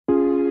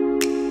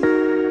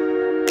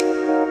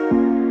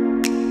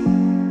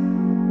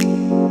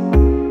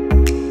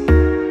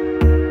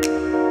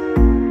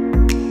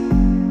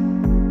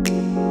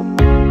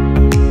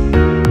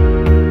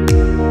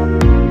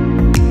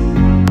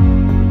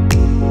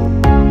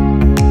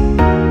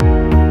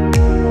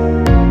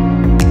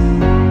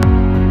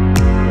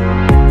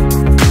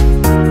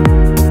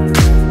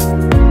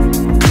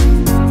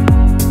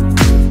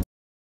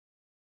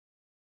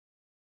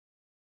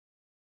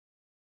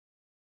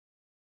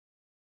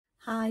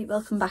Hi,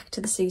 welcome back to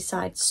the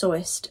Seaside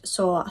Sewist.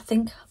 So I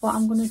think what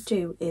I'm going to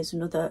do is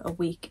a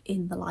week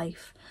in the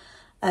life.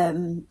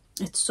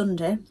 It's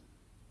Sunday.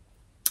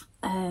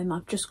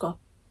 I've just got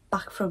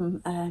back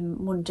from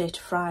Monday to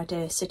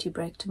Friday city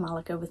break to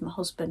Malaga with my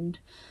husband.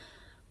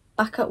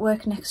 Back at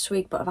work next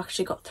week, but I've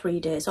actually got 3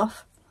 days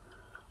off.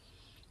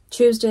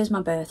 Tuesday is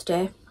my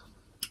birthday,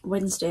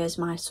 Wednesday is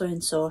my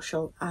sewing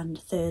social, and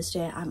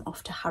Thursday I'm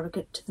off to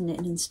Harrogate to the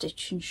knitting and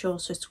stitching show,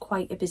 so it's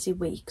quite a busy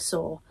week.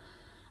 So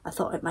I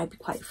thought it might be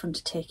quite fun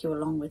to take you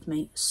along with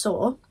me.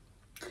 So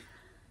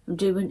I'm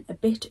doing a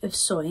bit of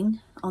sewing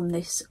on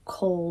this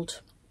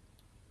cold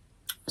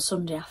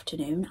Sunday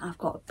afternoon. I've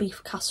got a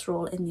beef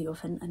casserole in the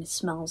oven and it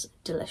smells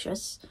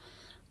delicious.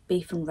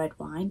 Beef and red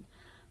wine.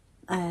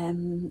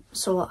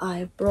 So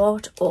I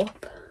brought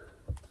up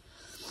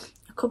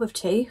a cup of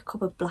tea, a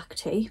cup of black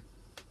tea.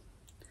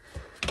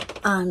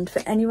 And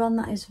for anyone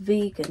that is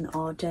vegan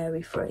or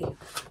dairy free,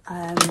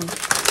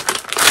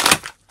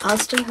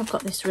 Asda have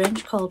got this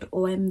range called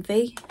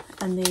OMV,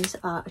 and these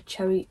are a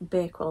cherry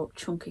bakewell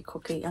chunky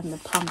cookie, and they're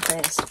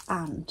plant-based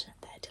and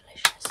they're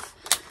delicious.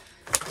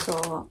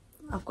 So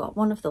I've got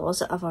one of those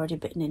that I've already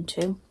bitten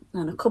into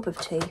and a cup of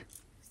tea.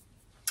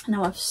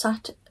 Now I've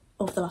sat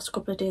over the last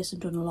couple of days and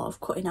done a lot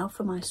of cutting out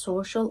for my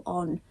social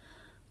on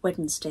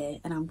Wednesday,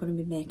 and I'm going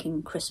to be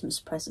making Christmas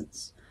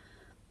presents.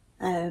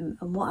 And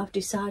what I've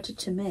decided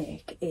to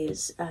make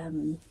is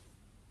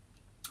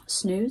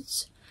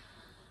snoods.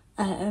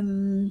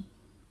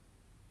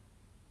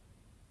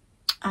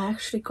 I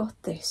actually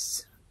got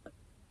this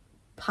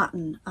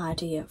pattern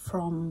idea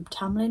from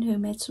Tamlin, who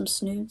made some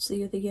snoods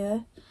the other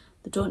year.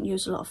 They don't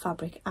use a lot of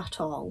fabric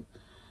at all.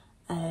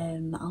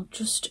 I'll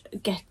just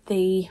get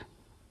the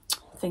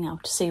thing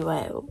out to see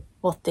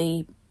what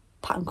the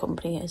pattern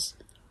company is.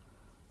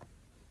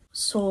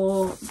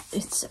 So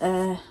it's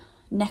a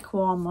neck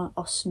warmer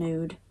or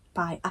snood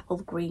by Apple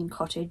Green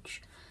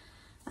Cottage,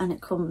 and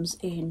it comes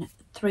in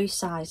 3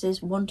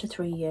 sizes: 1 to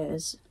 3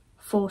 years,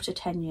 4 to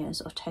 10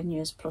 years, or 10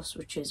 years plus,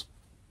 which is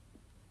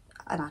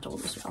an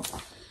adult as well.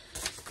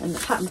 And the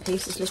pattern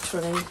piece is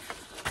literally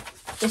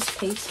this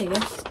piece here.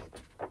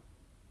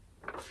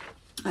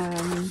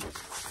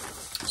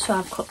 So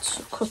I've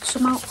cut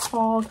some out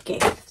for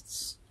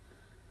gifts.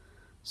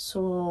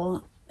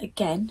 So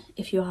again,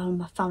 if you are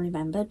a family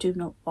member, do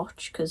not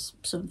watch, because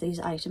some of these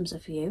items are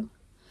for you.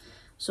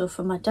 So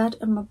for my dad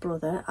and my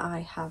brother,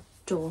 I have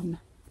done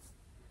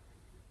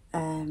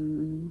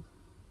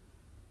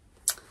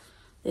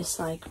this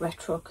like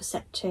retro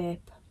cassette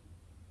tape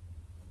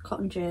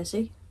cotton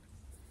jersey,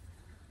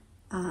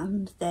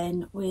 and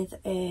then with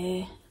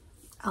a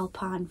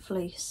alpine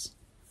fleece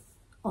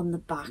on the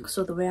back.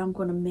 So the way I'm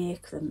going to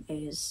make them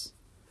is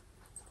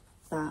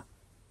that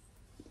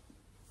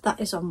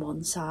is on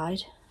one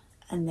side,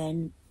 and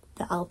then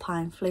the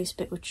alpine fleece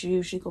bit, which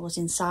usually goes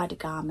inside a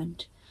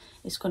garment,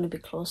 is going to be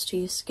close to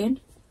your skin.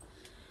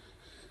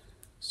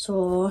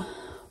 So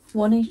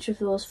one each of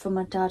those for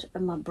my dad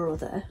and my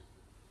brother.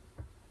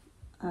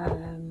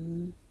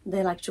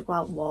 They like to go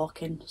out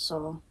walking,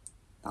 so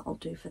that'll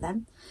do for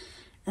them.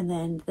 And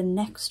then the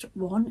next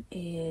one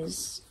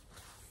is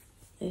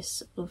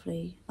this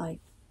lovely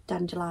like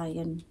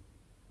dandelion,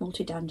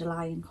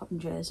 multi-dandelion cotton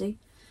jersey,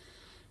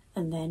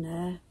 and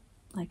then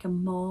like a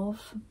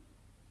mauve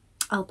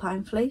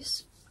alpine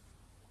fleece.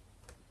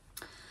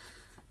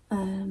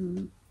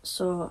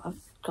 So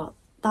I've got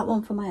that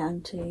one for my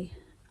auntie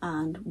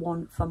and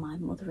one for my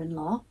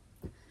mother-in-law.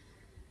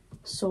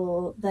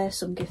 So there's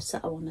some gifts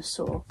that I want to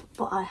sew,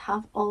 but I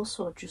have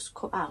also just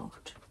cut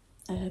out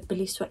a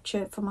Billy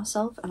sweatshirt for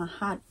myself, and I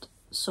had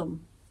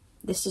some.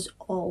 This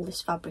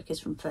fabric is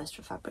from First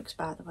for Fabrics,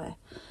 by the way.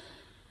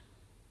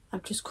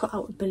 I've just cut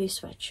out a Billy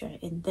sweatshirt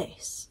in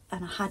this,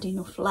 and I had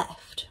enough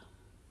left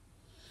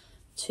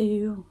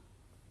to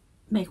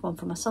make one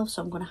for myself,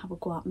 so I'm going to have a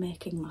go at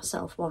making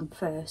myself one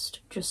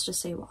first, just to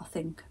see what I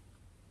think.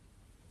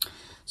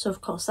 So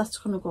of course that's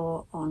going to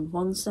go on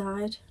one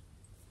side,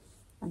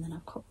 and then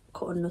I've cut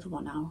another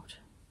one out,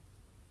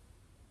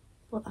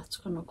 but that's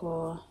going to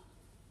go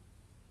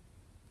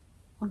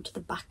onto the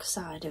back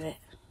side of it.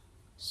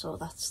 So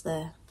that's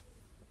that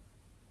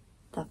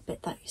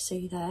bit that you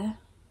see there.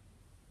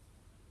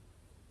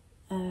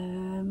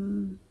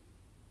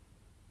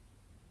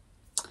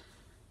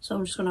 So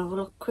I'm just going to have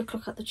a quick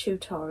look at the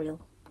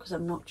tutorial, because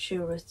I'm not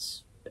sure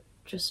it's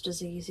just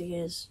as easy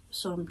as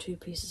sewing 2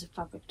 pieces of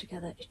fabric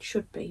together. It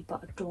should be,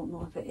 but I don't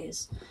know if it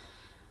is.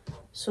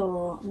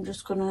 So I'm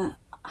just going to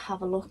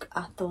have a look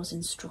at those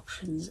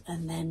instructions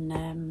and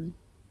then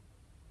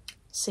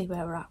see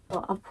where we're at.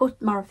 But I've put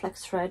my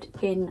reflex thread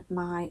in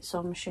my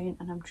sewing machine,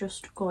 and I'm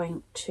just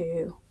going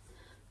to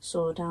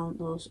sew down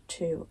those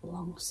 2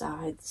 long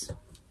sides.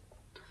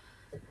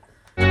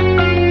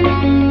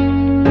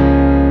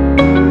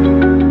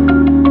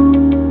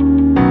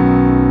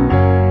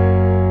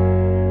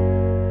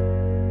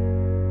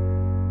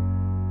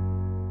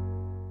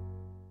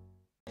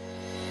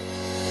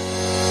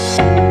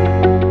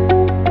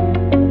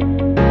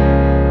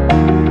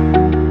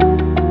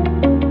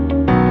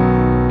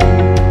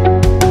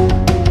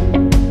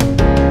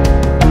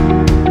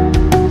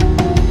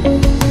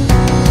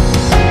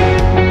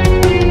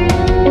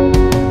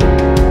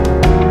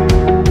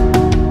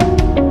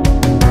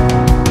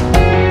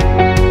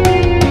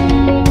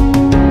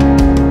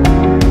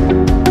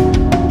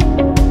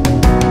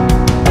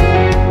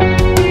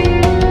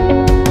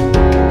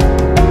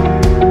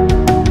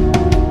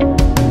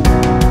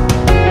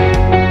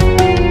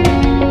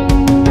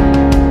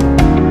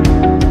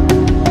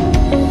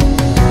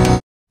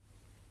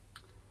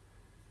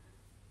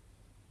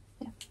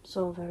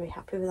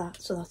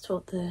 that. So that's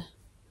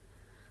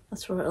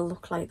what it'll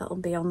look like. That'll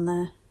be on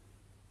the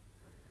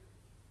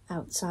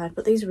outside.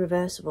 But these are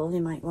reversible.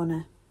 You might want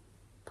to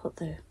put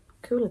the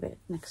cooler bit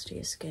next to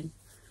your skin.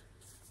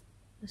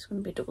 It's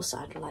going to be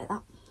double-sided like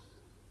that.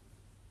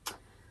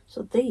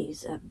 So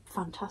these are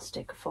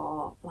fantastic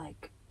for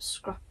like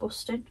scrap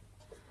busting,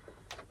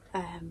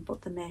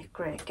 but they make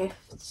great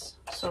gifts.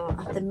 So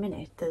at the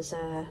minute there's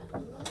the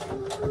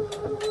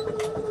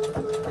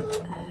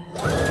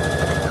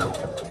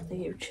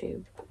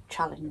YouTube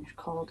challenge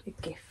called A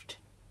Gift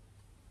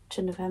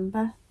to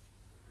November,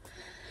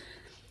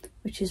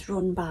 which is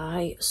run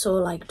by Sew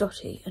Like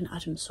Dotty and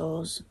Adam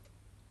Sews,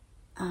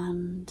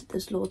 and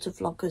there's loads of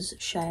vloggers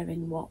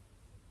sharing what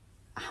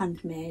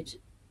handmade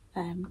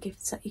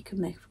gifts that you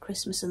can make for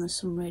Christmas, and there's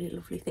some really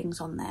lovely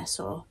things on there,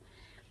 so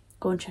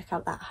go and check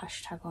out that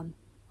hashtag on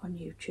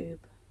YouTube.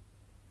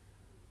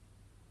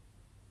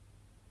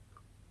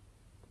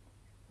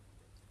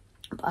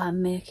 But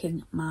I'm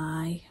making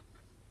my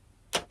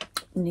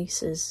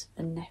nieces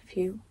and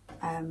nephew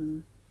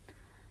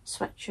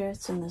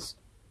sweatshirts, and there's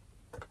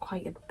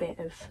quite a bit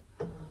of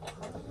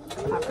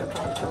fabric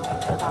left over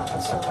for that,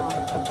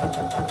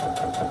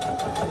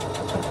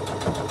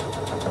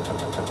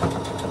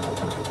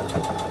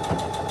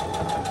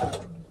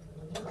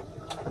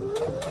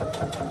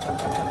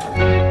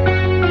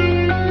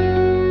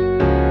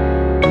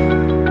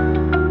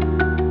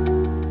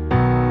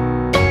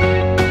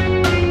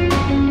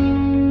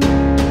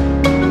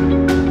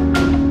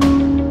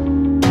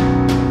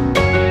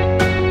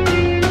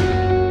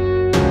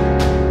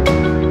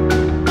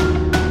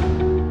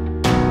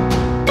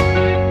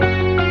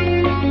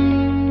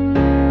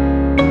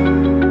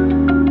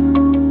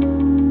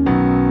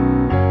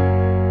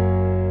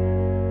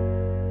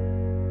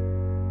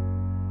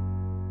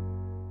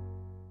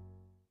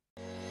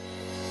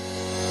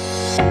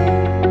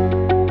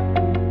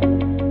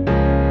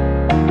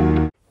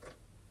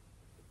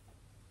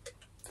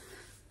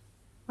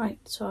 right,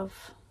 so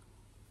I've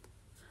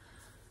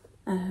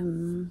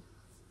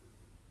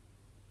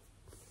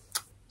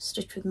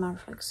stitched with my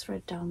reflex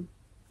thread down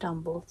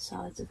both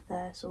sides of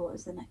there. So what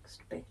is the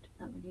next bit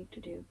that we need to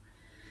do?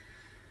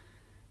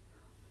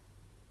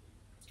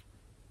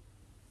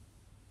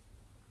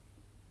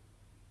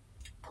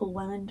 Pull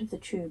one end of the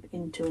tube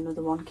into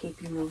another one,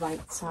 keeping the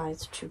right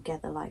sides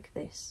together like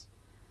this.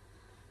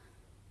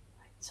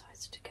 Right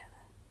sides together.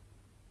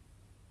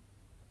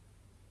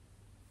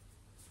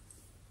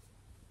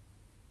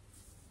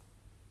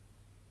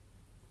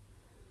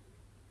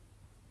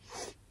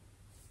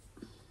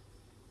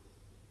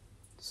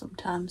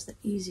 Sometimes the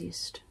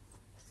easiest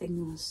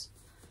things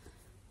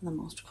are the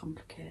most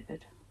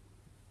complicated.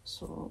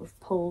 So we've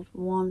pulled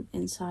one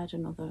inside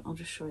another. I'll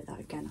just show you that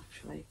again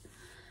actually.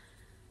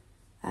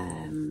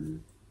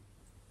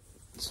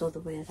 So the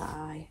way that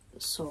I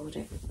sewed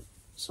it,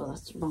 so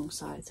that's wrong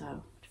sides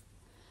out,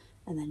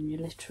 and then you're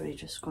literally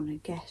just going to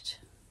get,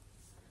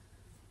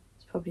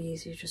 it's probably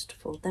easier just to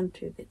fold them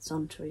two bits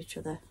onto each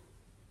other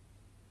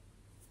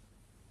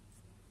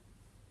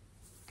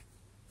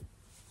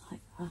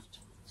like that.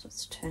 So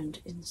it's turned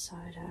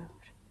inside out.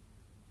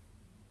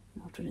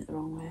 I've done it the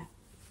wrong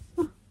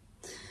way.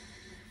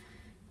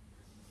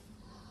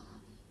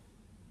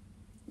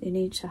 You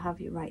need to have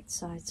your right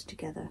sides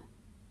together.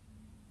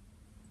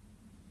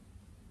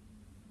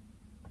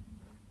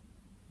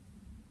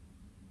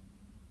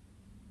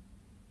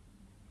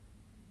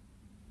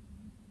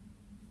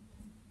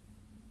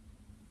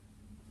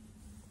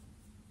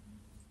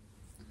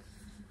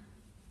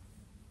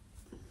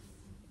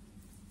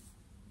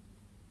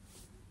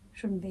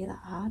 Shouldn't be that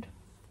hard.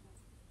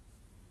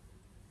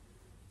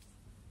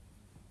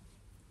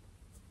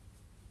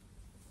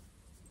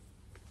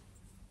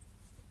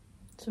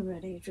 So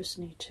really you just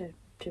need to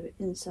do it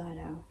inside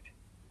out.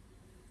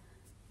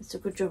 It's a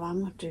good job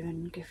I'm not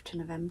doing Gift to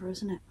November,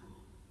 isn't it?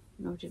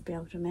 Nobody'd be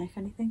able to make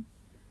anything.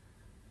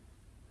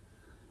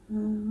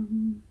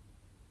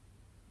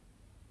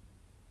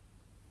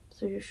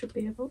 So you should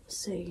be able to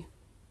see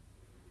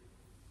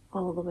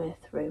all the way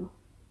through.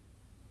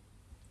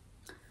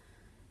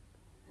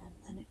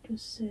 And it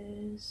just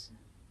says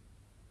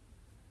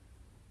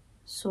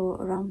sew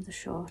around the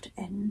short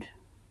end,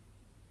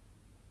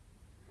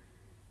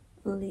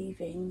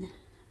 leaving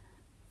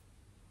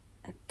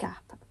a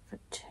gap for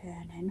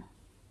turning.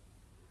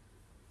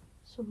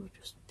 So we'll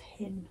just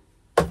pin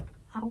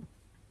out,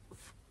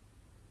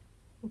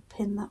 we'll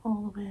pin that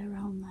all the way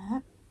around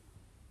there.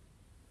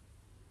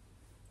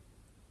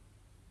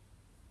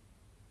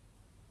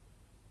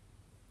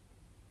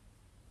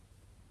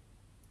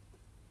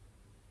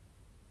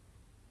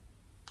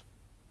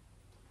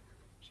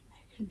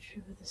 Making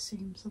sure the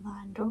seams are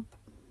lined up.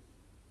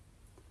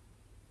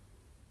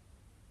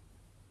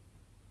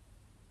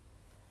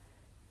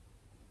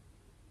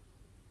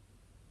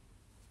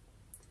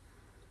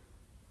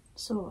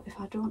 So if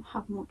I don't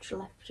have much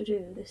left to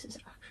do, this is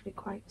actually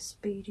quite a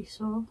speedy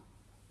sew.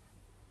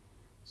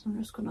 So I'm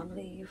just going to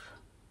leave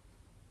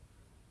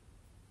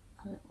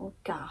a little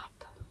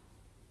gap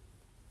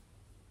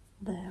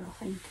there, I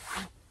think.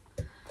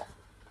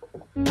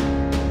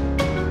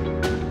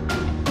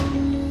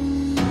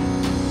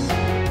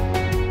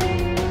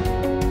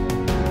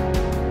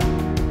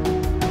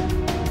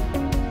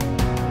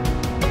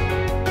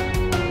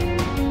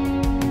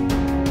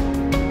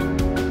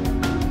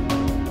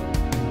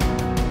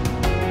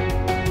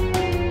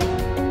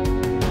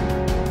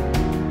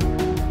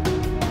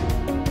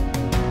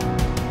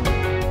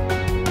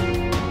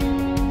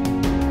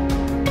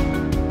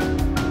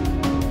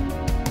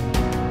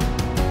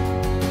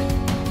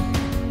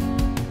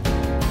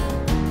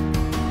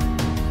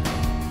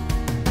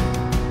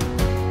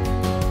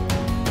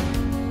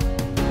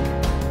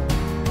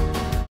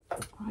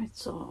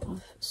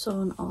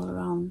 sewn all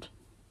around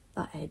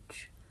that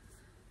edge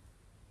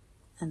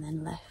and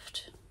then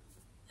left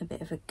a bit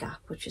of a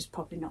gap, which is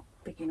probably not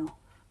big enough.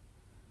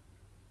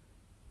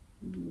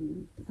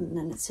 And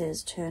then it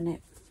says turn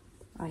it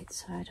right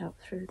side out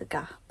through the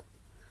gap.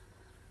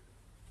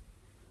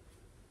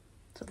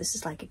 So this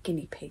is like a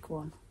guinea pig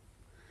one.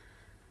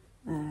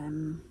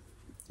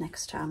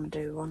 Next time I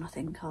do one, I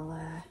think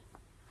I'll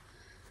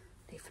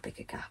leave a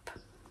bigger gap.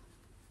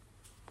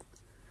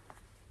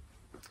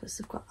 Because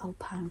they've got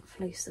alpine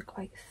fleece, they're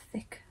quite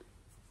thick.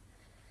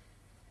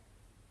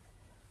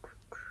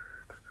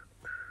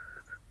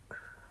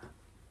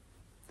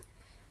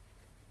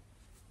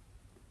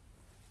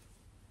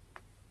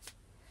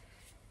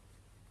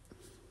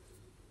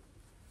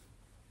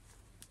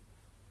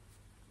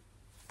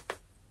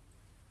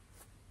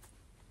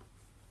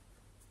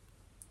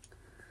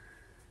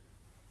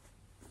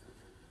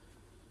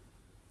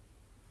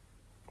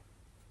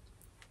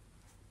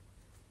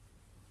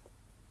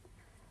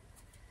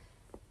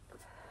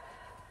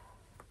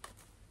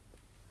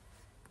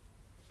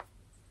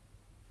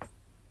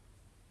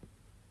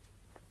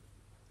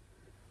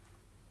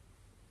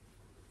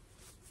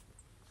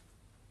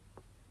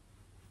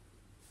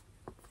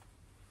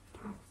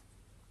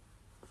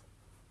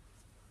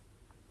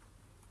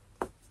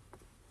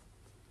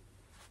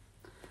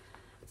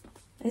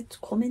 It's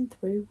coming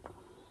through.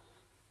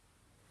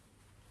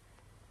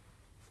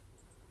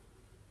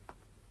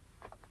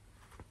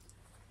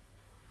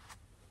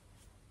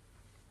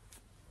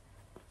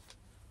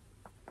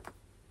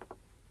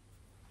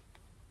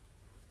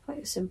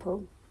 Quite a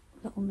simple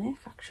little make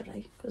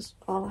actually, because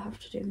all I have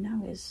to do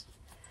now is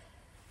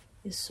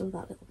sew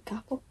that little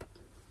gap up,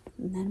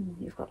 and then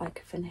you've got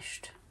like a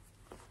finished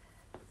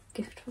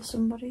gift for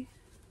somebody.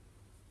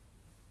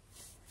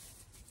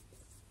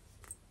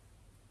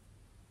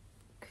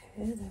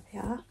 Okay, there we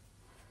are.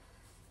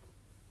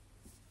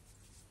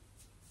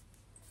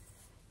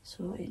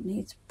 So it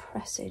needs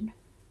pressing.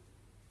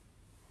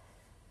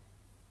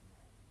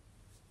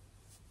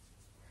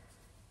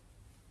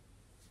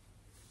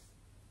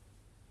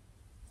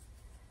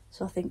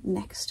 So I think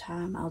next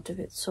time I'll do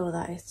it so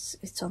that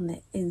it's on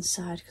the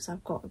inside, because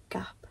I've got a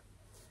gap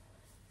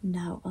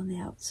now on the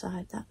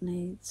outside that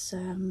needs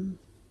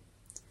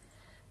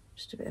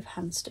just a bit of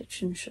hand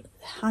stitching.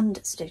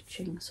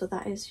 So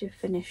that is your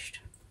finished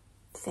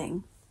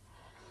thing.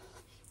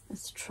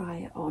 Let's try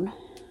it on.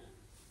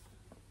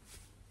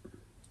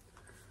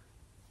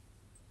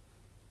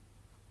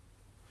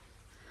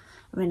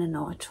 I mean, I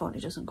know it totally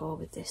doesn't go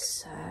with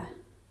this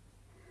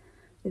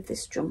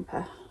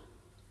jumper,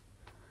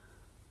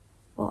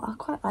 but I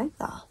quite like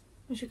that,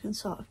 because you can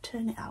sort of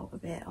turn it out a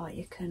bit, or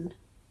you can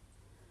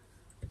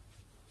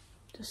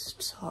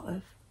just sort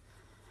of,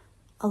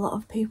 a lot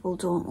of people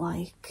don't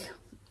like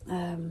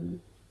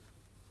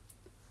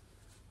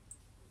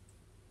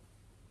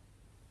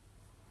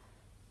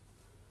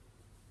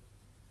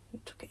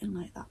tuck it in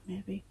like that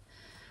maybe,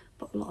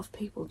 but a lot of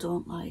people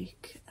don't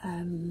like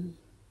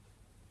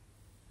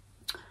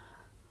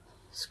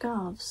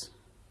scarves,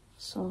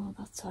 so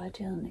that's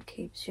ideal, and it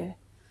keeps your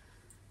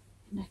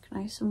neck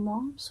nice and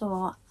warm.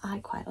 So I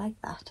quite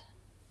like that,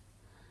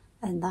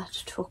 and that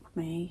took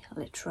me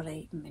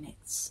literally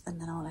minutes, and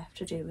then all I have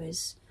to do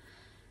is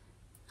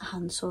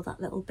hand sew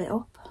that little bit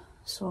up.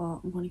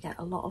 So I'm going to get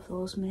a lot of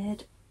those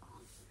made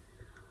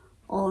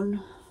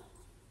on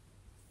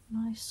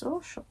my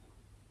social.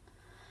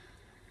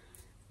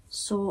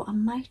 So I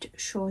might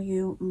show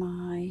you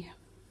my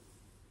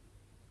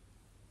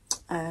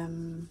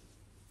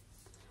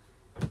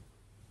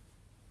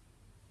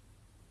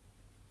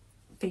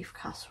beef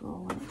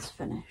casserole when it's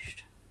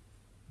finished.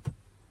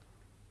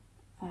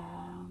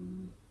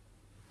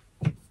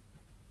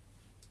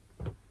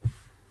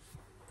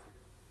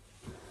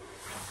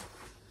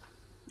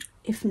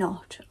 If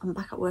not, I'm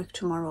back at work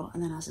tomorrow,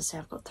 and then, as I say,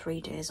 I've got 3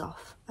 days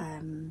off.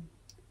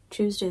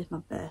 Tuesday is my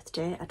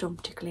birthday. I don't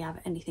particularly have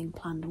anything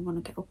planned. I'm going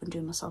to get up and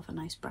do myself a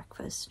nice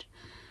breakfast,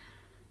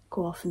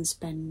 go off and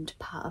spend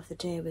part of the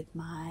day with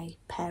my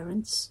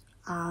parents,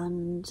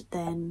 and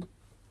then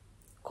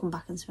come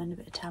back and spend a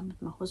bit of time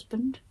with my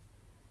husband.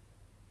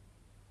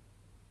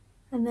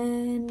 And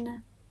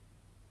then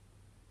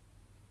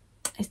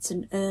it's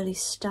an early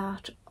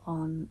start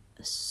on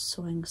a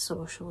sewing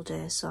social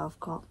day, so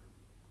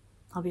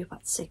I'll be up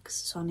at 6,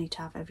 so I need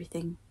to have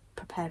everything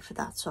prepared for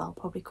that. So I'll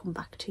probably come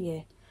back to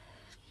you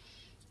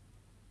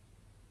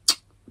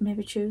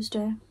maybe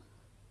Tuesday,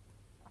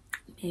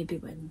 maybe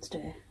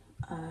Wednesday.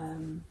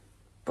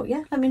 But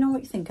yeah, let me know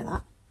what you think of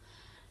that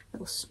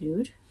little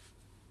snood.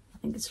 I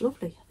think it's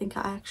lovely. I think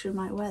I actually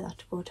might wear that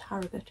to go to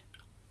Harrogate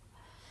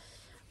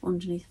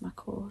underneath my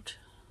coat.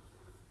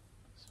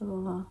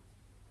 So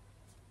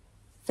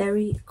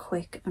very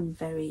quick and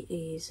very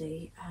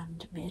easy,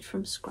 and made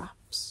from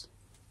scraps.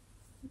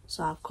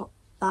 So I've got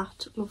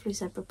that lovely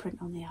zebra print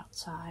on the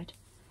outside,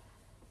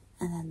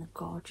 and then the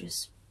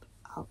gorgeous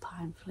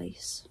alpine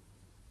fleece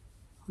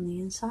on the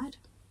inside.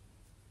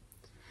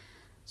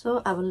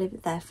 So I will leave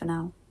it there for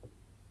now.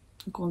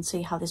 I'll go and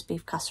see how this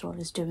beef casserole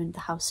is doing.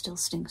 The house still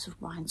stinks of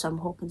wine, so I'm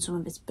hoping some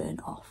of it's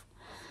burnt off.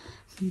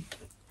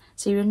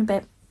 See you in a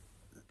bit.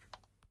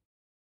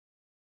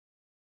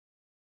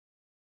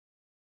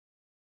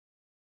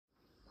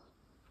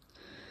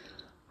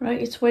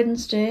 Right, it's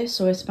Wednesday,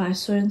 so it's my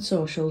sewing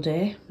social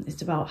day.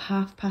 It's about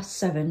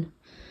 7:30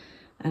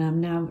 and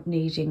I'm now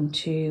needing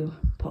to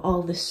put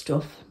all this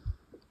stuff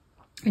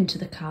into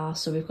the car.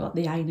 So we've got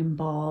the ironing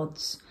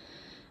boards,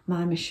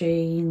 my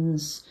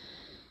machines,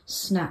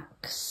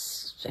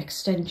 snacks,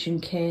 extension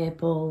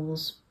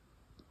cables,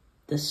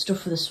 the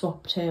stuff for the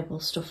swap table,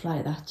 stuff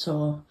like that.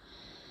 So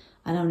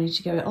I now need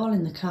to get it all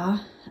in the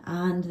car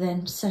and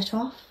then set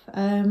off.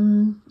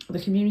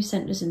 The community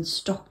centre's in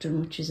Stockton,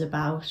 which is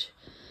about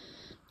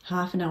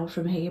half an hour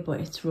from here, but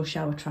it's rush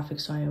hour traffic,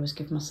 so I always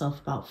give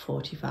myself about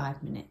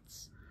 45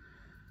 minutes.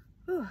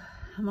 Ooh,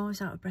 I'm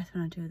always out of breath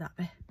when I do that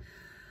bit.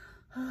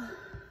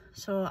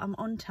 So I'm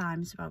on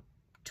time, it's about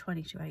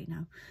 20 to 8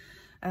 now.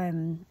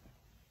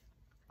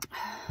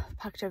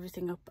 Packed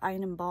everything up,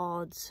 ironing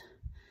boards,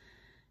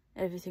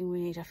 everything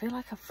we need. I feel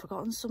like I've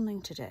forgotten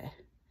something today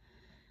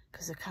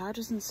because the car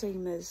doesn't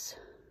seem as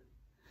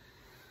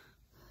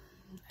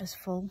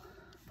full,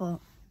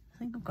 but I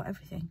think I've got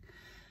everything.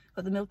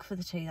 Got the milk for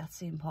the tea, that's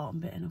the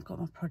important bit, and I've got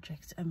my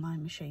project and my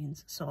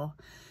machines. So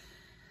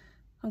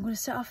I'm going to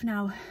set off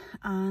now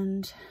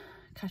and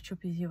catch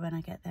up with you when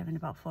I get there in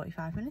about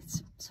 45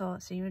 minutes. So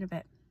see you in a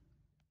bit.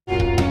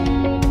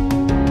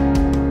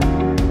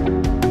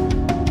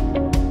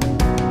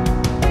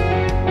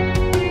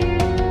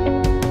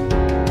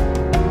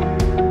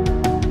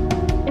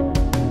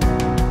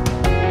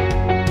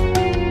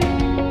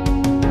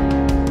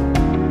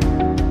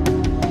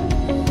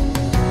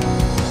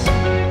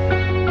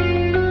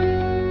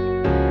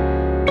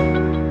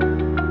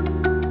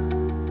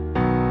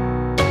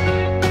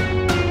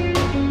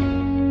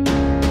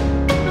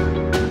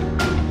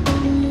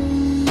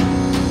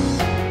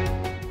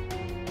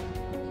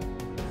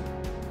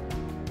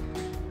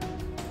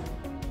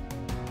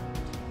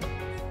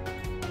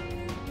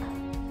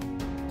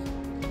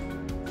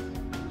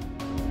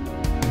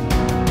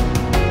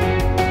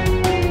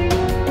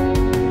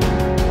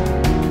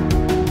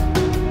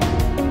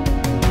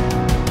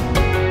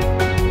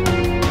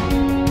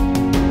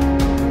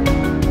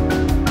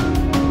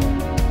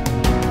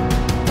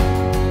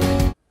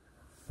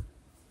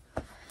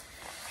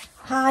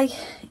 Hi,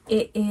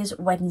 it is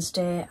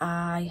Wednesday.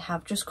 I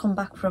have just come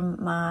back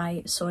from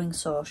my sewing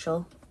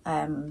social.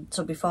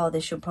 So before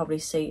this, you'll probably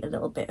see a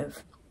little bit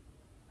of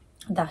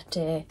that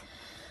day.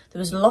 There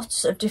was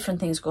lots of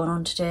different things going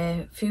on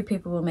today. A few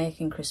people were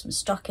making Christmas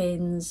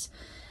stockings.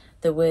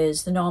 There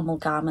was the normal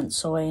garment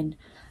sewing.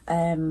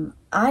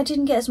 I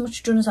didn't get as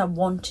much done as I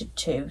wanted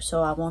to,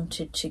 so I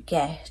wanted to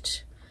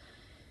get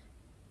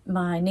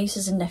my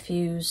nieces and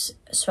nephews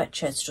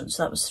sweatshirts done.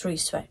 So that was 3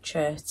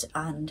 sweatshirts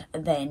and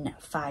then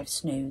 5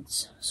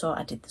 snoods. So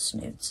I did the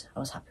snoods. I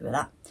was happy with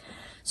that.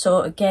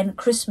 So again,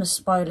 Christmas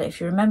spoiler.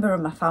 If you're a member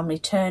of my family,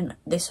 turn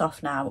this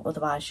off now,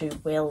 otherwise you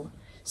will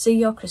see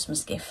your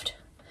Christmas gift.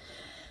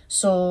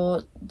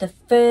 So the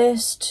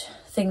first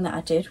thing that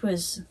I did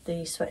was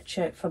the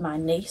sweatshirt for my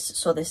niece.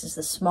 So this is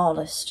the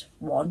smallest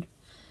one.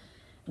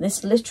 And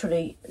this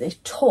literally,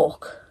 it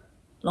took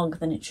longer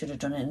than it should have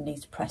done, and it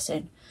needs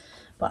pressing.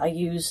 But I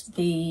used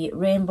the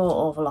rainbow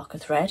overlocker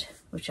thread,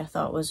 which I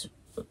thought was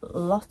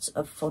lots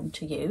of fun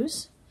to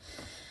use.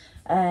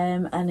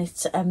 And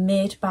it's a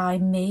made by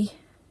me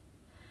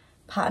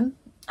pattern.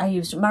 I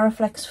used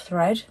Maraflex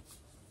thread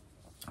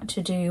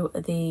to do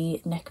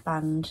the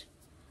neckband,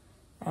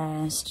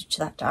 stitch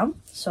that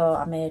down. So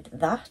I made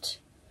that.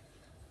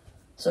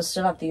 So I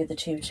still have the other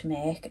 2 to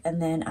make.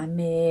 And then I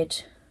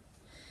made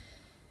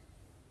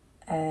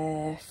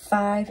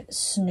 5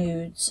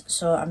 snoods.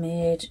 So I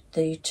made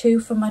the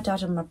 2 for my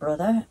dad and my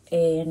brother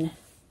in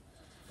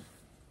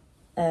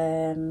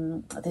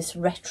this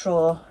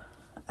retro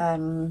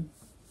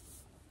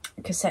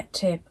cassette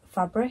tape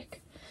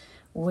fabric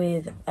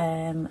with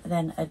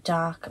then a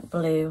dark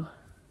blue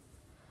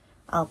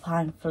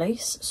alpine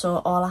fleece.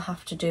 So all I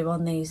have to do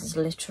on these is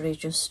literally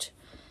just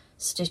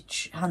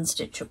hand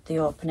stitch up the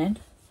opening.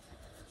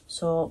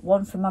 So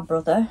 1 for my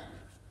brother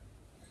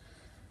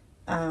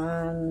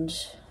and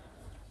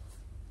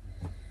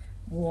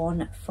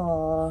 1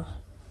 for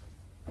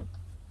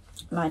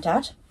my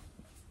dad.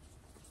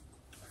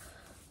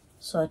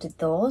 So I did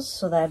those,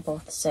 so they're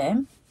both the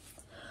same.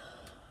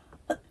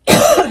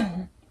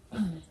 Ow.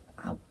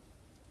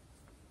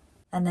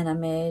 And then I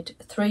made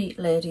 3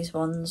 ladies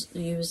ones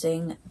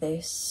using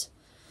this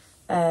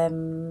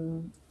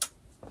cotton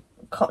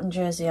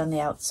jersey on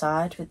the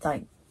outside with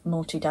like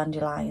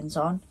multi-dandelions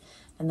on,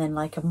 and then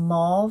like a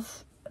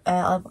mauve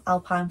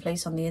alpine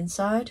fleece on the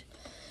inside.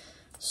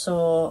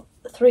 So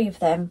 3 of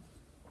them.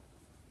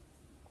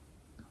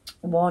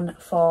 1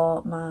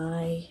 for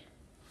my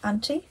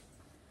auntie,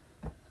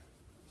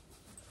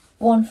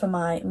 1 for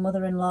my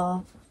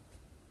mother-in-law,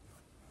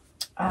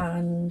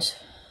 and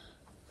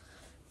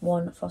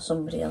 1 for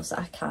somebody else that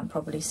I can't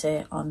probably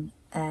say on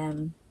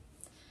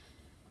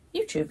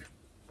YouTube.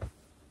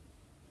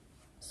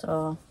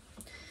 So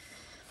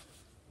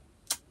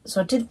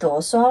so I did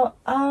those. So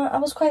I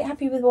was quite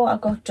happy with what I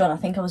got done. I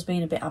think I was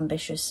being a bit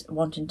ambitious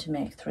wanting to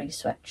make 3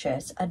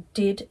 sweatshirts. I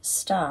did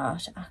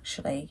start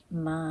actually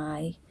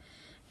my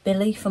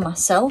billy for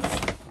myself.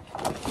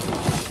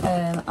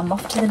 I'm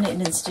off to the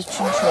knitting and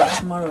stitching show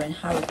tomorrow in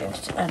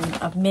Harrogate, and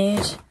I've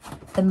made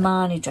the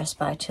Marnie dress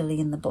by Tilly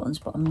in the buttons,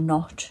 but I'm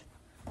not,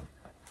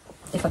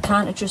 if I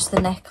can't adjust the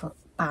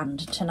neckband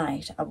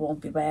tonight, I won't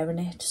be wearing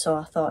it. So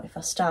I thought if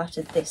I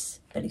started this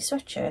billy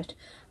sweatshirt,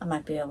 I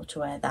might be able to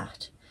wear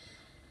that.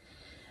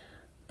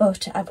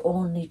 But I've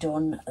only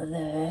done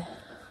the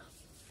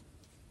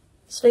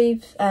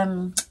sleeve,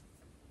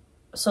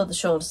 sewed the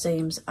shoulder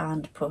seams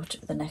and put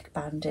the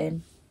neckband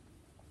in.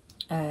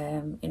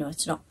 You know,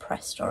 it's not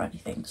pressed or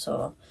anything,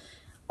 so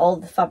all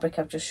the fabric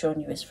I've just shown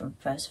you is from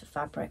First for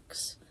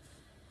Fabrics.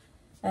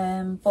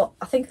 But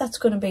I think that's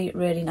going to be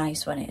really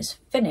nice when it is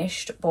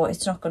finished, but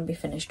it's not going to be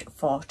finished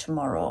for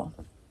tomorrow.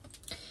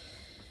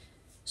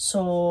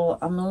 So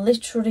I'm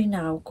literally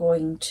now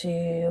going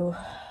to,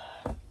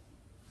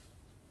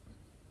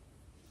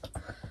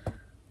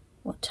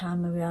 what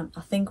time are we on?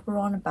 I think we're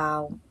on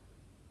about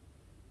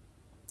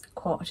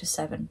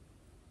 7:15,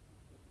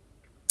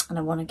 and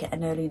I want to get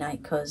an early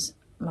night because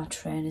my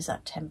train is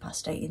at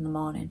 8:10 in the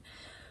morning.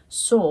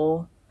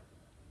 So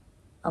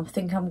I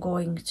think I'm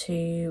going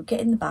to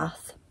get in the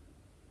bath,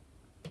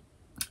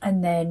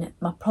 and then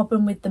my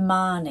problem with the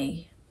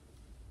Marnie,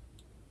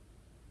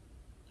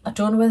 I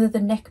don't know whether the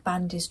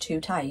neckband is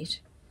too tight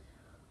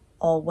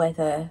or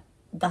whether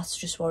that's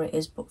just what it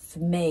is, but for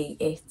me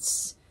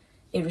it's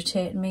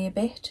irritating me a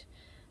bit.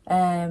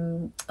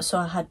 So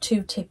I had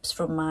 2 tips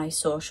from my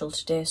social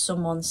today.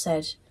 Someone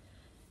said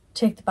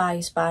take the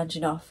bias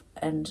banding off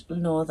and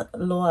lower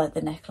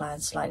the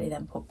neckline slightly,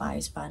 then put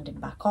bias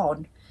banding back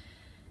on.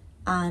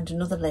 And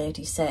another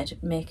lady said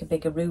make a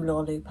bigger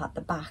rouleau loop at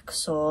the back,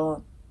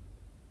 so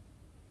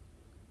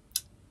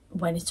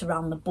when it's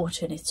around the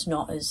button it's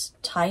not as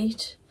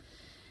tight.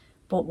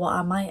 But what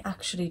I might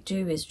actually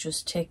do is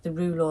just take the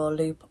rouleau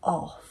loop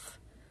off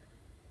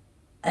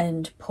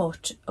and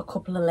put a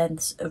couple of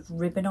lengths of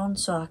ribbon on,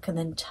 so I can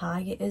then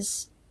tie it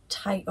as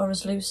tight or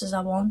as loose as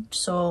I want.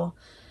 So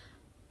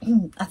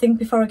I think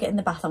before I get in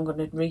the bath I'm going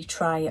to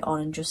retry it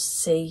on and just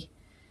see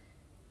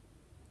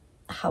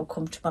how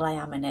comfortable I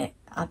am in it.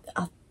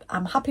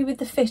 I'm happy with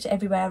the fit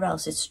everywhere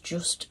else, it's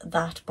just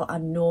that, but I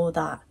know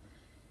that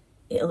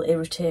it'll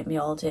irritate me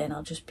all day and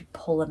I'll just be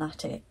pulling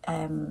at it.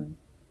 And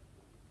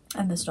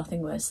there's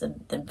nothing worse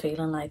than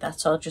feeling like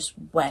that, so I'll just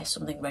wear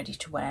something ready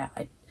to wear.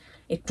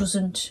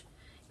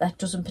 That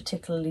doesn't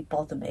particularly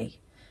bother me.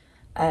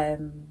 I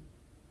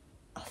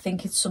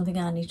think it's something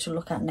I need to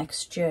look at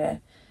next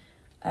year.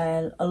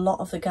 A lot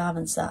of the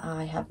garments that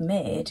I have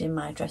made in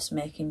my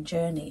dressmaking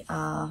journey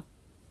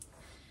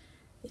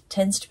it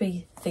tends to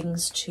be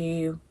things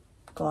to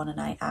go on a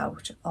night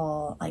out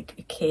or like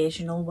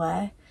occasional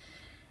wear.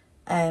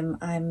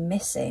 I'm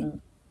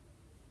missing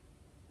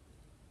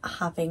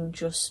having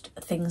just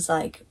things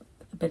like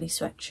a billy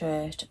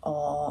sweatshirt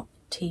or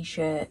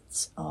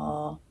t-shirts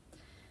or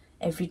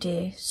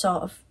everyday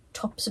sort of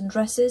tops and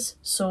dresses.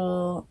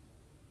 So,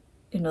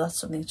 you know, that's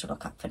something to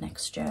look at for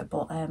next year.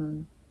 But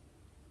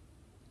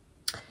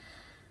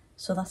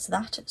so that's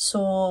that.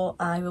 So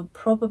I will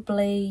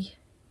probably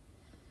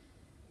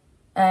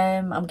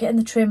I'm getting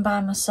the train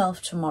by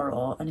myself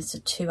tomorrow, and it's a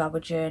 2-hour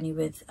journey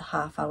with a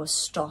half-hour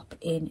stop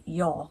in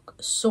York.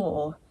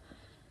 So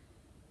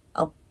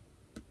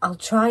I'll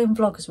try and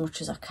vlog as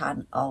much as I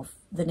can of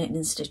the knitting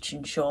and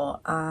stitching show.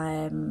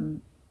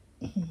 I'm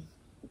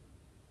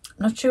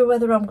not sure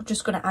whether I'm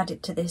just going to add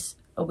it to this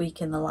A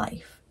Week in the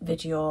Life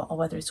video or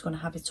whether it's going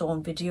to have its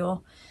own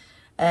video.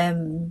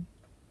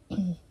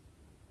 We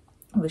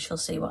shall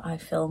see what I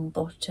film,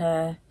 but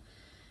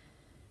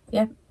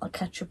yeah, I'll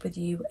catch up with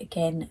you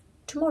again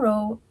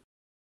tomorrow.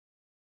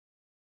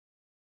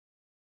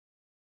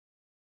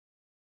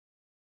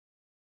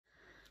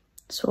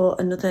 So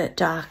another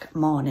dark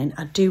morning.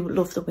 I do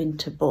love the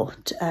winter,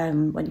 but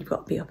when you've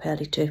got to be up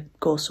early to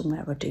go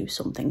somewhere or do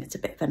something, it's a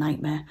bit of a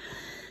nightmare.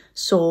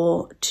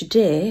 So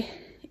today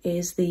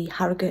is the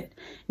Harrogate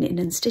Knitting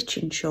and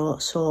Stitching Show.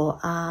 So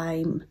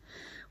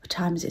what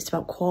time is it? It's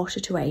about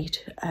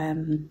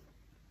 8:15.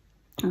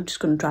 I'm just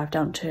going to drive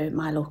down to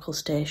my local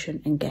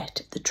station and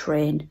get the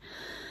train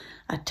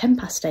at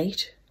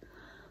 8:10.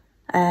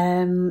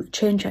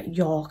 Change at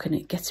York, and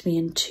it gets me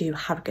into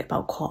Harrogate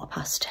about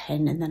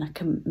 10:15, and then I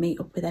can meet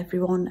up with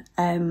everyone.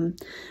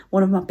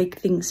 One of my big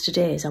things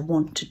today is I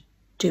want to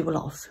do a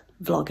lot of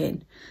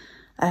vlogging.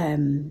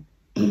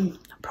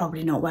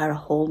 Probably not where I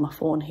hold my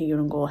phone here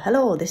and go,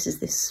 hello, this is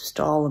this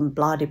stall and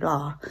blah de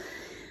blah,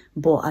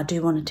 but I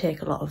do want to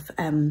take a lot of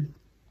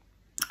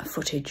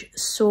footage,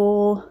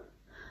 so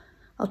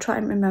I'll try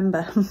and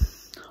remember.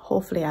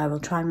 Hopefully I will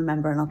try and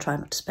remember, and I'll try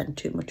not to spend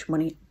too much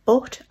money,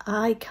 but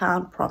I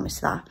can't promise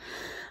that.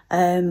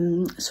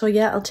 So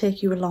yeah, I'll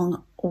take you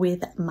along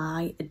with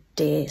my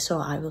day, so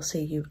I will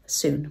see you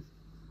soon.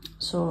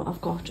 So I've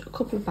got a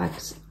couple of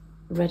bags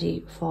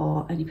ready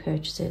for any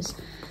purchases.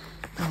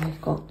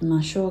 I've got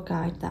my show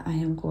guide that I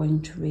am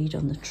going to read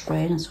on the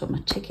train. It's got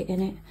my ticket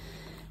in it.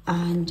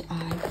 And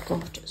I've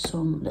got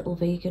some little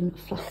vegan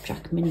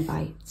flapjack mini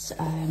bites.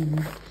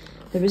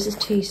 There is a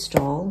tea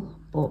stall,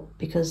 but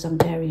because I'm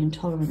dairy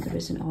intolerant, there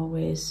isn't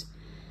always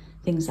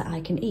things that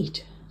I can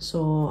eat.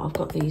 So I've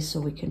got these so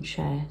we can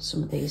share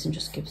some of these, and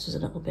just gives us a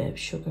little bit of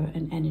sugar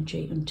and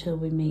energy until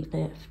we meet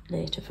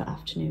later for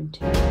afternoon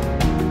tea.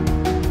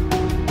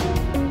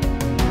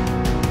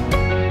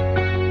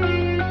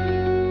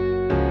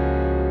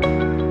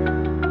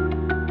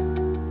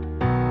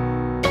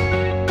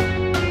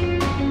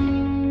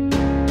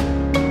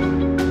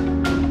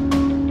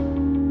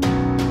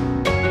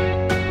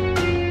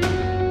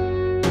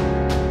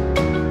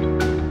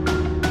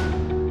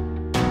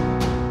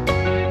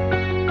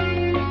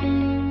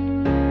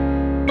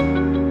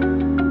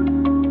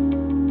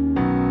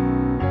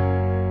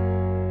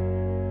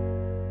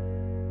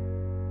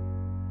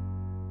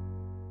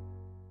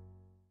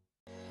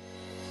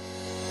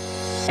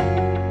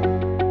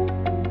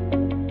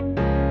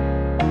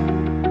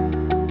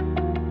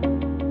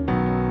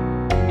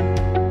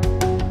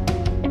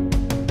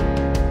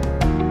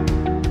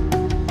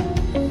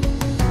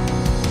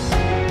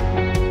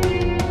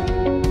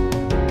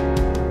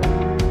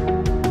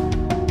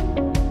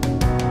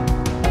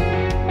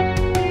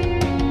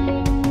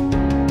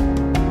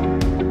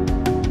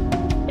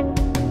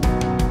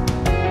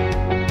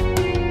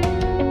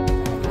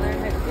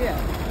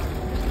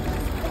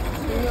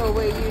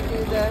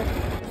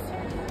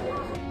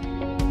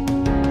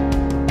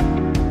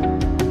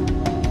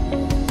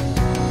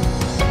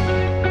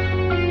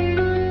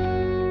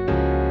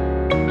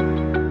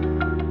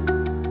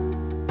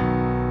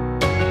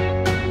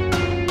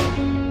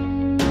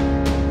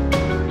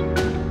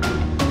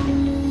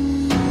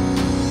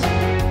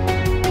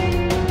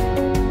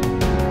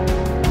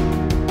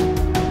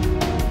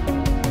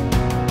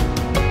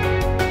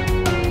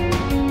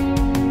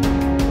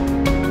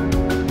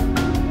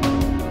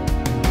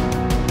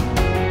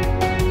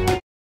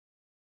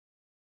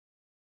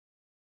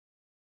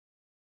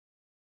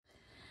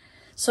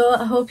 So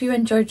I hope you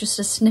enjoyed just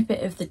a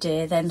snippet of the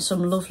day, then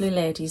some lovely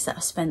ladies that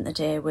I spent the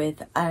day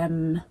with.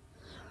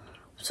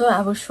 So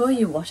I will show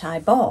you what I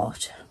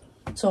bought.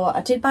 So I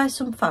did buy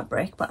some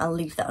fabric, but I'll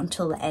leave that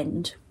until the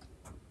end.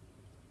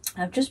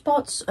 I've just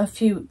bought a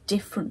few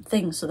different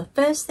things. So the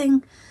first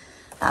thing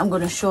that I'm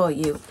going to show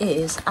you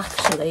is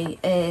actually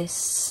a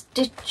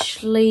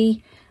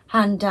Stitchly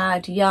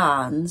hand-dyed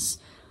yarns,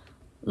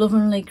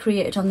 lovingly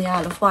created on the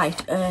Isle of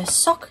Wight, a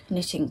sock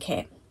knitting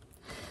kit.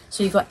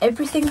 So you've got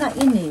everything that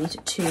you need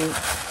to knit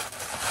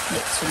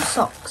some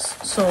socks.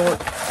 So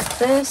the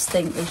first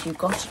thing is you've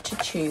got to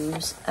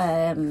choose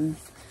a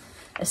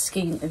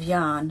skein of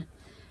yarn,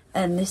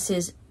 and this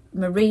is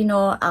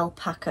merino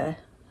alpaca.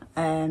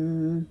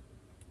 And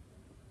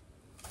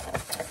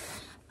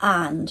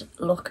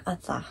look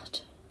at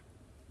that.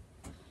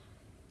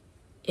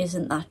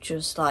 Isn't that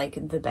just like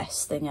the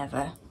best thing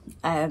ever?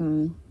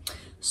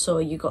 So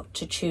you got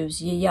to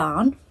choose your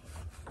yarn.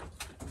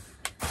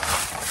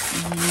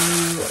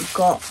 You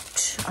got,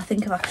 I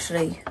think I've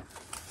actually,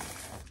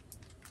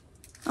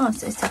 oh,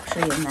 it's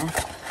actually in there.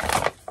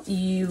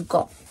 You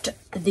got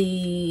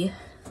the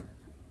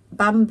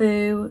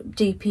bamboo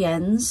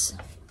DPNs.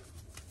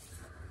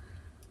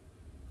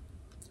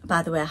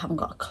 By the way, I haven't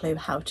got a clue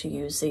how to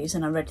use these,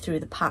 and I read through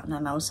the pattern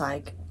and I was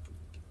like,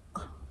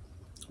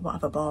 what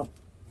have I bought?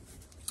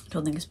 I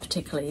don't think it's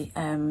particularly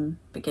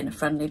beginner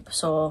friendly,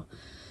 so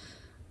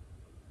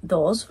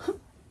those.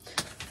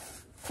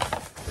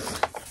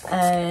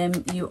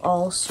 You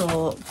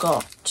also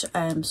got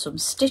some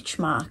stitch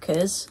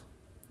markers.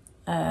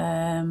 See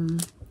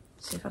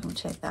if I can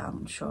take that out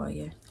and show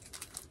you.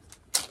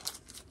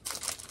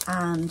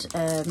 And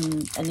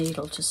a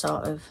needle to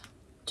sort of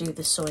do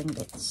the sewing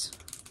bits.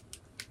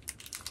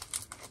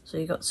 So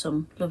you got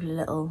some lovely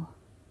little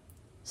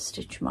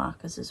stitch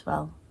markers as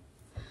well.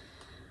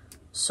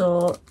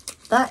 So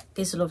that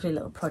is a lovely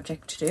little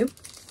project to do.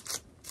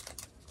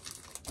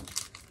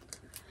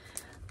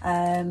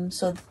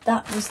 So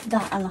that was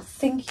that, and I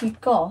think you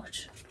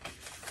got,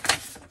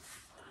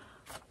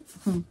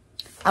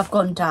 I've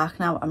gone dark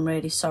now, I'm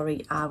really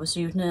sorry. I was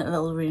using a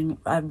little ring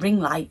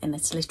light and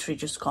it's literally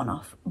just gone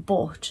off,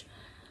 but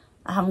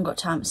I haven't got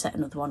time to set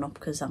another one up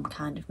because I'm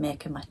kind of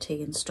making my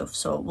tea and stuff,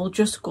 so we'll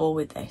just go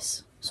with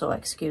this, so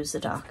excuse the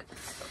dark.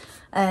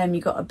 You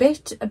got a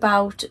bit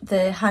about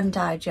the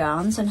hand-dyed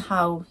yarns and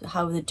how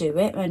they do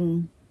it,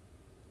 and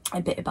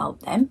a bit about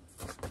them.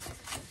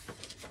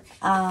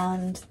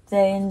 And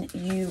then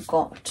you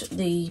got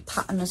the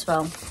pattern as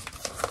well,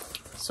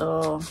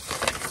 so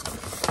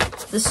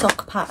the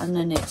sock pattern,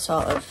 and it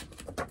sort of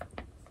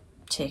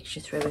takes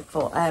you through it,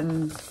 but I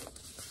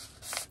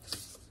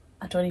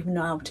don't even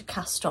know how to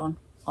cast on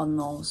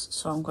those,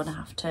 so I'm going to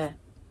have to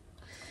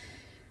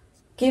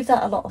give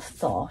that a lot of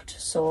thought.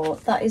 So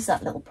that is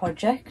that little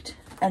project.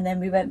 And then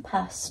we went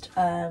past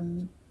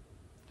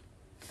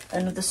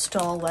another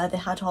stall where they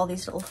had all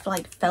these little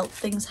like felt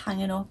things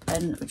hanging up,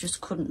 and we just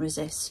couldn't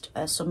resist.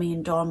 So me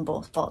and Dawn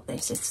both bought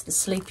this. It's the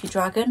Sleepy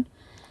Dragon.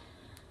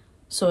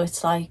 So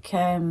it's like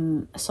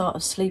a sort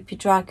of sleepy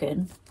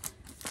dragon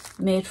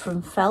made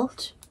from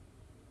felt.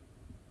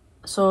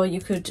 So you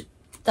could,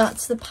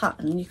 that's the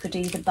pattern, you could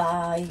either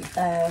buy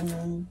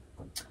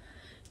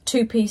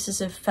 2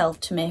 pieces of felt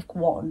to make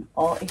one,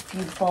 or if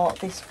you bought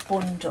this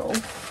bundle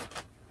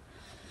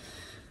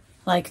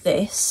like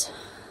this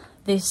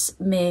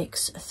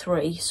makes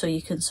 3, so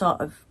you can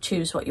sort of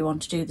choose what you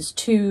want to do. There's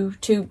two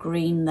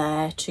green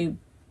there, 2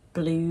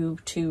 blue,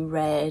 2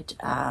 red,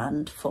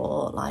 and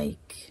 4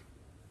 like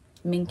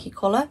minky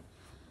colour.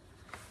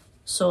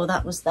 So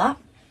that was that.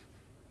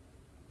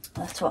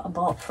 That's what I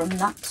bought from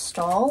that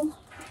stall.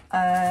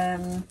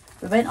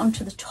 We went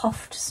onto the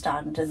Toft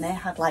stand and they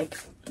had like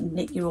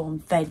knit your own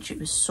veg. It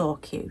was so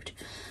cute,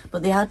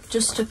 but they had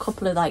just a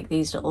couple of like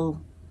these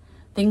little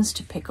things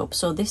to pick up.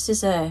 So this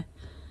is a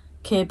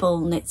cable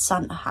knit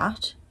Santa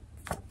hat,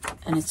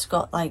 and it's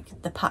got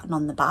like the pattern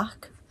on the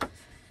back,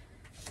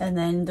 and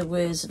then there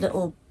was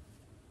little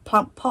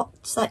plant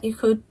pots that you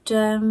could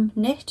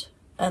knit,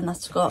 and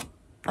that's got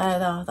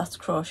that's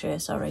crochet,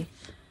 sorry,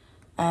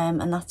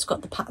 and that's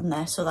got the pattern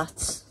there, so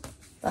that's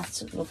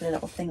a lovely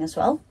little thing as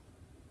well.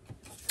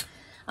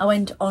 I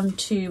went on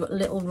to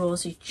Little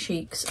Rosy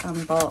Cheeks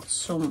and bought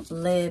some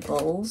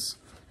labels,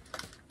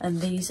 and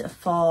these are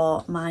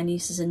for my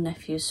nieces and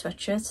nephews'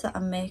 sweatshirts that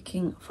I'm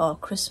making for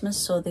Christmas.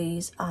 So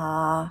these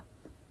are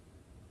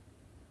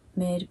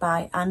made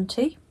by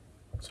Auntie,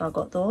 so I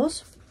got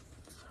those.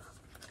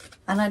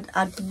 And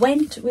I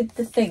went with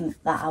the thing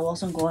that I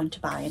wasn't going to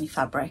buy any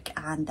fabric,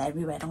 and then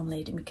we went on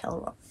Lady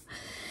McElroy.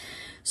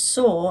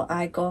 So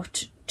I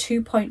got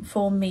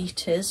 2.4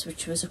 meters,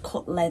 which was a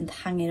cut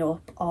length hanging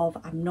up of,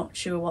 I'm not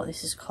sure what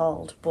this is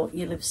called, but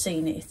you'll have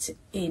seen it. It's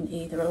in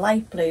either a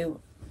light blue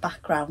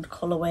background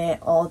colourway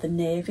or the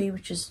navy,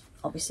 which is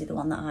obviously the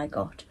one that I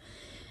got.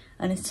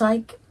 And it's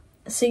like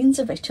scenes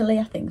of Italy.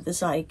 I think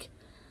there's like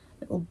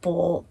little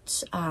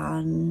boats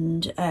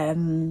and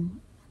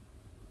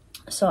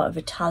sort of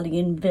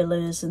Italian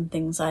villas and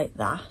things like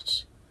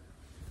that.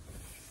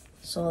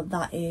 So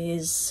that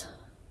is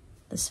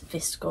this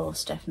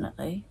viscose,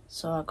 definitely.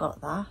 So I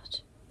got that.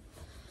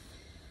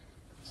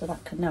 So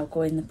that can now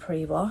go in the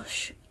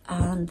pre-wash.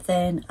 And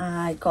then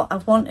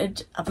I've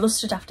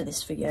lusted after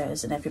this for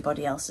years and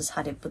everybody else has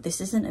had it, but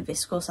this isn't a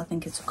viscose, I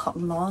think it's a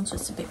cotton lawn, so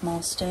it's a bit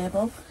more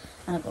stable.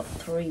 And I've got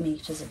 3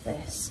 meters of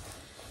this,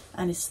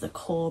 and it's the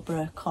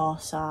Cobra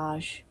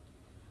Corsage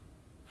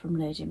from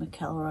Lady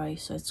McElroy.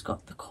 So it's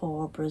got the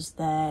cobras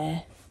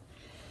there,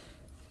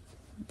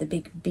 the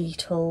big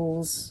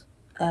beetles,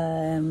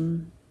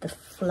 the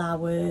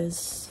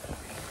flowers,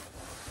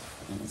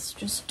 and it's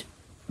just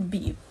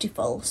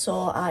beautiful.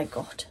 So I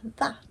got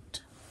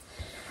that.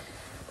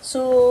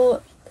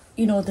 So,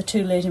 you know, the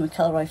 2 Lady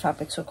McElroy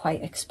fabrics were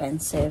quite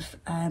expensive.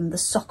 The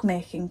sock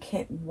making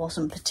kit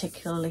wasn't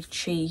particularly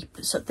cheap.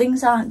 So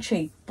things aren't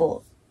cheap,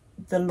 but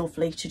they're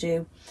lovely to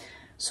do.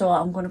 So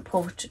I'm going to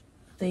put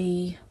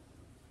the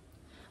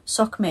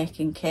sock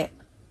making kit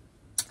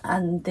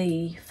and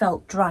the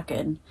felt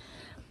dragon,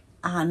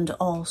 and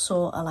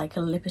also like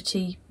a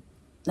Liberty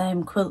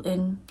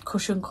quilting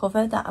cushion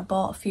cover that I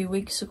bought a few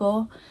weeks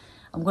ago.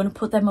 I'm going to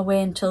put them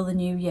away until the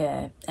new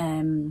year.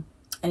 And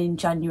in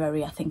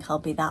January, I think I'll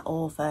be that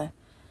over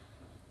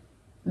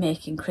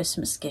making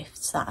Christmas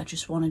gifts that I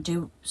just want to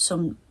do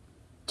some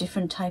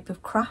different type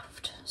of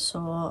craft. So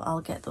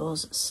I'll get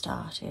those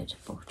started.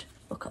 But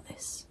look at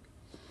this.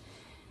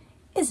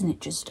 Isn't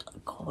it just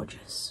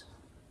gorgeous?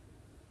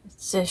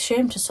 It's a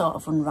shame to sort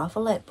of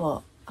unravel it,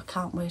 but I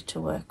can't wait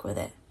to work with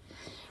it.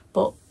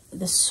 But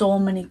there's so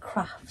many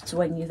crafts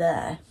when you're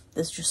there.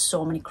 There's just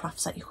so many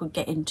crafts that you could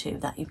get into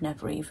that you've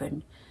never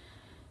even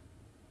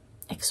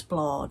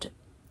explored.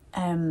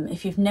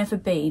 If you've never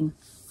been,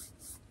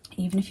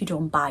 even if you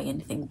don't buy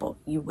anything, but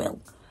you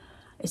will,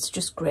 it's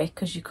just great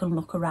because you can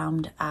look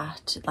around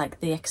at like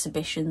the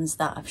exhibitions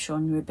that I've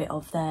shown you a bit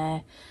of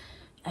there.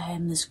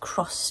 There's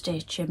cross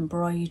stitch,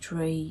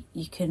 embroidery,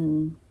 you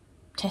can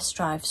test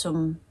drive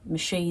some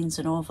machines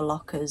and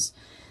overlockers,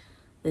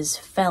 there's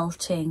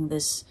felting,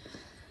 there's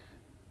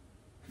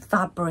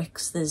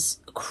fabrics,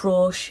 there's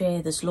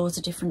crochet, there's loads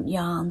of different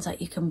yarns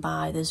that you can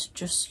buy. There's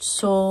just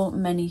so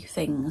many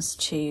things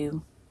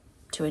to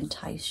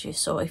entice you.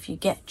 So if you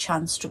get a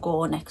chance to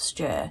go next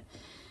year,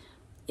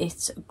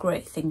 it's a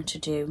great thing to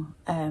do.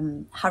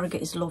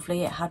 Harrogate is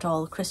lovely. It had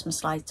all the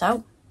Christmas lights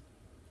out.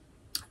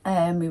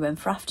 We went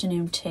for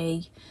afternoon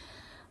tea,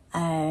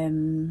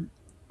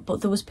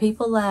 but there was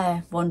people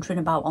there wandering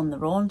about on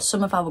their own.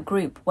 Some of our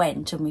group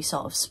went and we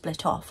sort of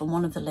split off, and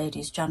one of the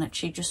ladies, Janet,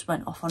 she just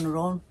went off on her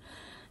own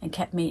and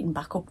kept meeting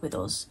back up with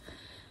us.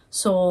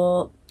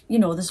 So, you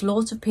know, there's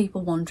loads of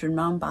people wandering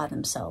around by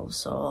themselves,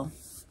 so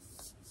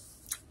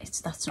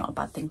that's not a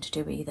bad thing to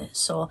do either.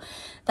 So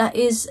that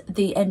is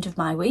the end of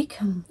my week.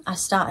 I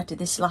started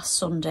this last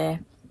Sunday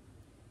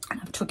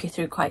and I've took you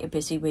through quite a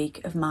busy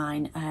week of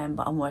mine,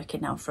 but I'm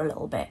working now for a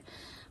little bit.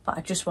 But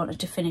I just wanted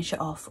to finish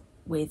it off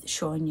with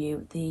showing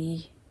you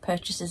the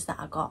purchases that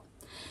I got.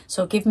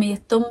 So give me a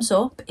thumbs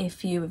up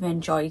if you have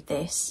enjoyed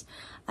this.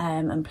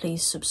 and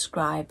please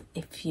subscribe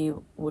if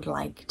you would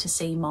like to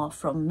see more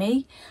from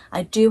me.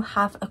 I do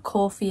have a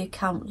Ko-fi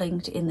account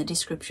linked in the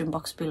description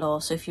box below,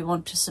 so if you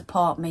want to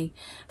support me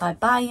by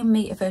buying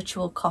me a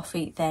virtual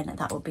coffee, then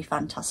that would be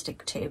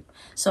fantastic too.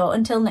 So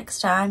until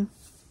next time,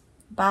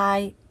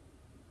 bye.